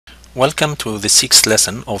Welcome to the sixth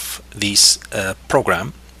lesson of this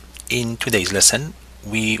program. In today's lesson,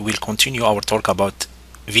 we will continue our talk about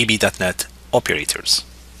VB.NET operators.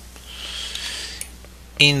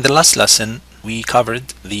 In the last lesson, we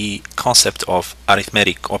covered the concept of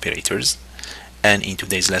arithmetic operators, and in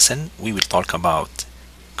today's lesson, we will talk about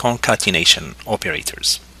concatenation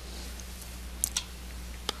operators.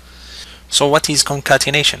 So what is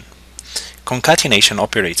concatenation? Concatenation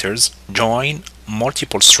operators join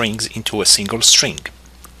multiple strings into a single string.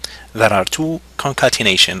 There are two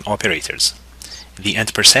concatenation operators, the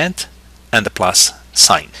 %, and the plus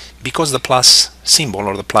sign. Because the plus symbol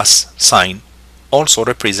or the plus sign also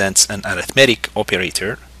represents an arithmetic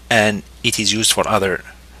operator and it is used for other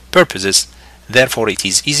purposes, therefore it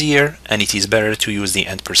is easier and it is better to use the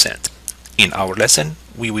 %. In our lesson,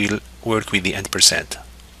 we will work with the %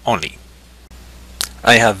 only.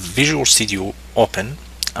 I have Visual Studio open.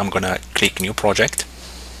 I'm gonna click New Project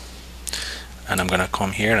and I'm gonna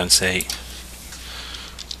come here and say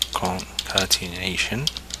concatenation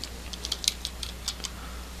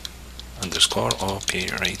underscore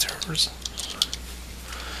operators.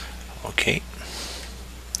 Okay,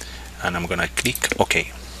 and I'm gonna click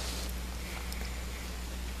OK.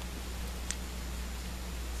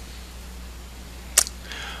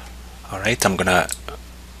 Alright, I'm gonna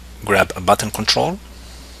grab a button control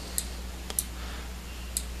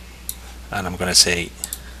and I'm gonna say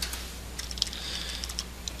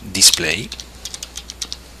display.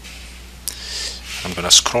 I'm gonna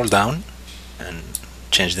scroll down and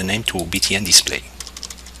change the name to BTN display.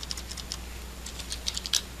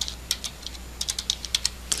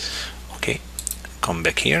 Okay, come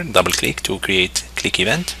back here, double click to create click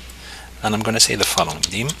event, and I'm gonna say the following: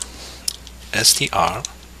 dim str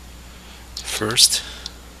first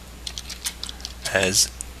as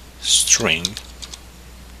string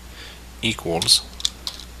equals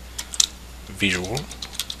Visual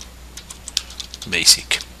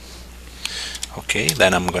Basic. Okay,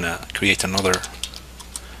 then I'm gonna create another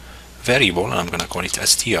variable and I'm gonna call it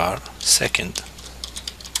str second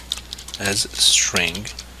as string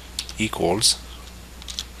equals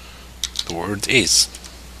the word is.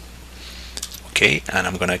 Okay, and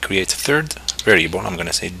I'm gonna create a third variable. I'm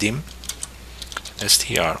gonna say dim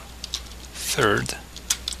str third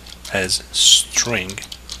as string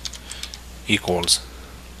equals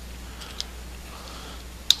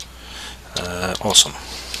awesome.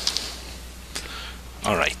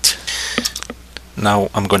 Alright, now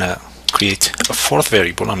I'm gonna create a fourth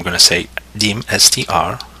variable. I'm gonna say dim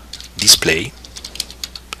str display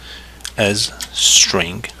as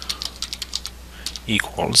string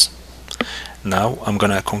equals. Now I'm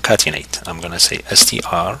gonna concatenate. I'm gonna say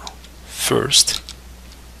str first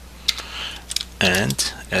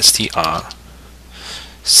and str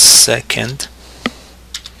second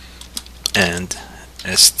and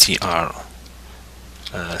str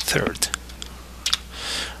third.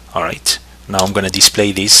 Alright, now I'm going to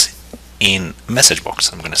display this in message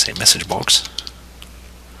box. I'm going to say message box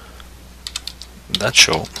that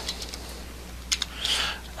show,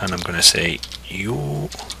 and I'm going to say you,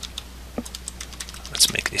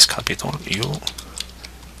 let's make this capital, you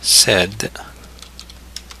said,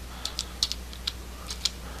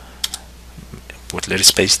 put little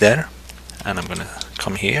space there, and I'm gonna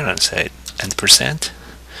come here and say and %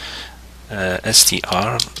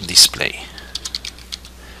 str display,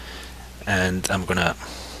 and I'm gonna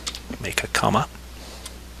make a comma,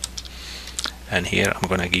 and here I'm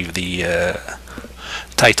gonna give the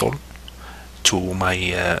title to my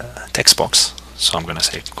text box. So I'm gonna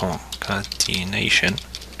say concatenation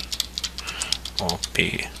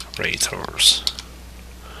operators.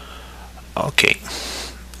 Okay,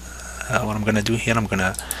 what I'm gonna do here, I'm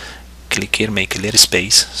gonna click here, make a little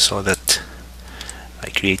space so that I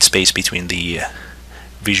create space between the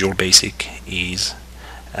Visual Basic is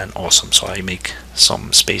and awesome. So I make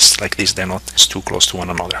some space like this, they're not too close to one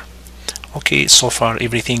another. Okay, so far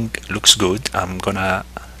everything looks good. I'm gonna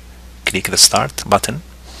click the start button.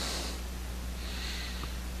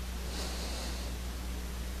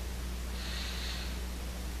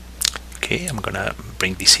 Okay, I'm gonna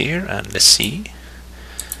bring this here and let's see.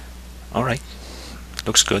 Alright,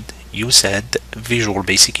 looks good. You said Visual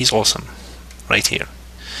Basic is awesome. Right here.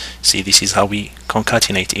 See, this is how we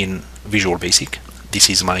concatenate in Visual Basic. This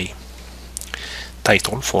is my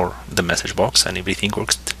title for the message box and everything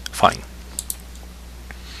works fine.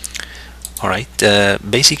 Alright,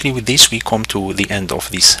 basically with this we come to the end of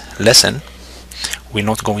this lesson. We're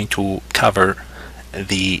not going to cover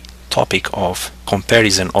the topic of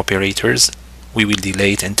comparison operators. We will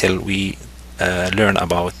delay it until we learn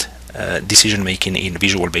about decision making in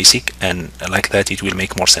Visual Basic, and like that it will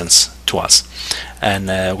make more sense to us.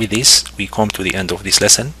 And with this we come to the end of this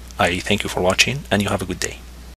lesson. I thank you for watching, and you have a good day.